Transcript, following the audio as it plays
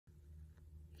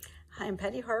Hi, I'm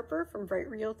Patty Harper from Bright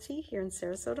Realty here in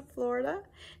Sarasota, Florida.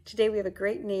 Today we have a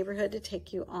great neighborhood to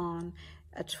take you on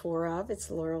a tour of. It's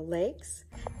Laurel Lakes,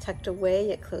 tucked away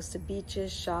yet close to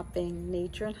beaches, shopping,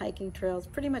 nature and hiking trails,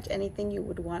 pretty much anything you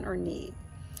would want or need.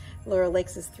 Laurel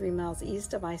Lakes is 3 miles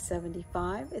east of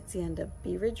I-75. It's the end of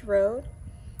Bee Ridge Road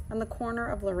on the corner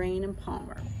of Lorraine and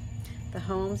Palmer. The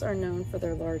homes are known for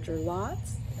their larger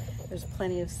lots. There's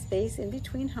plenty of space in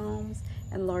between homes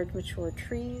and large mature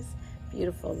trees.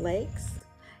 Beautiful lakes.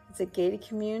 It's a gated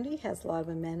community, has a lot of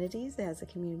amenities. It has a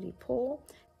community pool,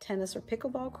 tennis or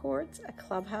pickleball courts, a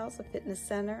clubhouse, a fitness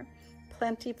center,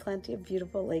 plenty of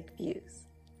beautiful lake views.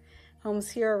 Homes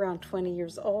here are around 20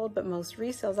 years old, but most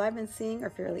resales I've been seeing are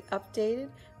fairly updated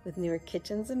with newer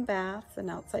kitchens and baths and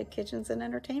outside kitchens and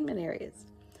entertainment areas.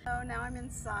 So now I'm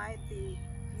inside the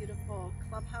beautiful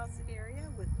clubhouse area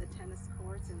with the tennis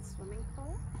courts and swimming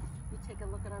pool. You take a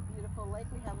look at our beautiful lake.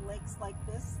 We have lakes like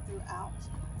this throughout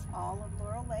all of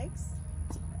Laurel Lakes.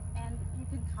 And you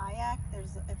can kayak.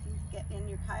 If you get in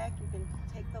your kayak, you can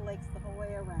take the lakes the whole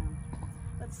way around.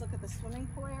 Let's look at the swimming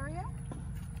pool area.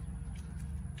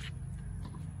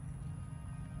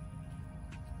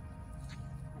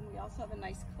 And we also have a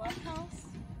nice clubhouse.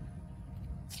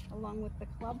 Along with the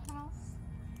clubhouse,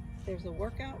 there's a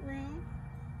workout room.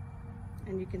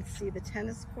 And you can see the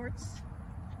tennis courts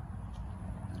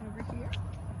over here.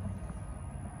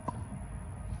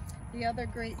 The other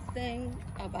great thing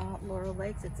about Laurel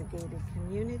Lakes, it's a gated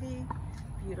community,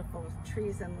 beautiful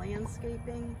trees and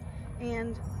landscaping,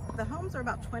 and the homes are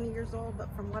about 20 years old,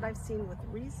 but from what I've seen with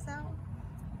resale,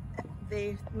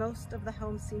 most of the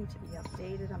homes seem to be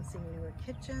updated. I'm seeing newer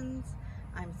kitchens,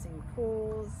 I'm seeing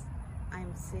pools,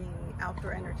 I'm seeing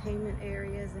outdoor entertainment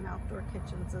areas and outdoor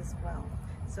kitchens as well.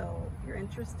 So if you're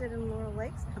interested in Laurel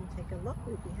Lakes, come take a look.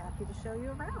 We'd be happy to show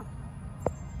you around.